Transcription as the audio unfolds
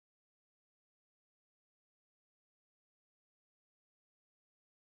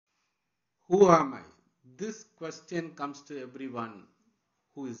Who am I? This question comes to everyone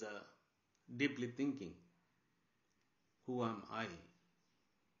who is deeply thinking. Who am I?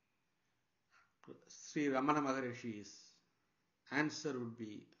 Sri Ramana Maharishi's answer would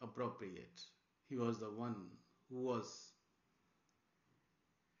be appropriate. He was the one who was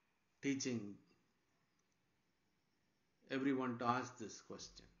teaching everyone to ask this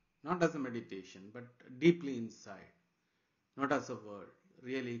question, not as a meditation, but deeply inside, not as a word.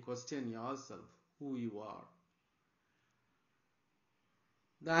 Really question yourself who you are.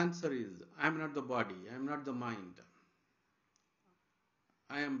 The answer is, I am not the body, I am not the mind.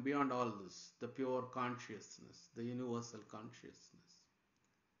 I am beyond all this, the pure consciousness, the universal consciousness.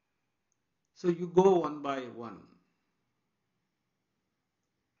 So you go one by one.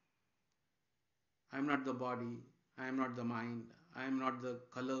 I am not the body, I am not the mind, I am not the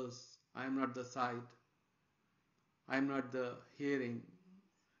colors, I am not the sight, I am not the hearing.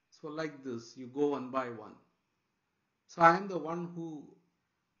 So like this, you go one by one. So I am the one who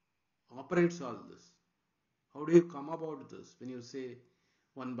operates all this. How do you come about this? When you say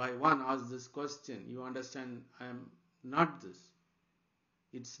one by one, ask this question, you understand I am not this.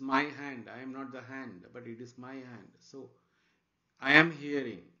 It's my hand. I am not the hand, but it is my hand. So I am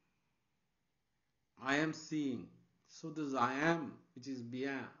hearing. I am seeing. So this I am, which is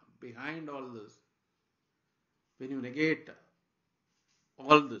behind all this. When you negate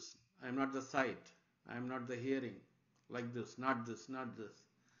all this, I am not the sight. I am not the hearing. Like this, not this, not this.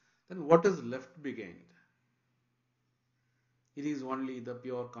 Then what is left behind? It is only the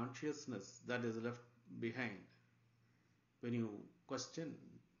pure consciousness that is left behind. When you question,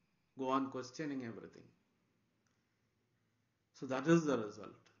 go on questioning everything. So that is the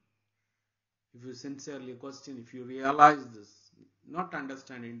result. If you sincerely question, if you realize this, not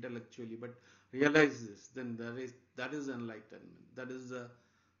understand intellectually, but realize this, then that is enlightenment. That is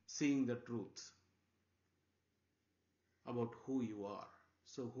seeing the truth about who you are.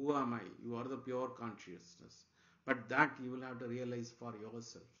 So who am I? You are the pure consciousness. But that you will have to realize for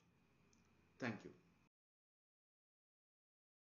yourself. Thank you.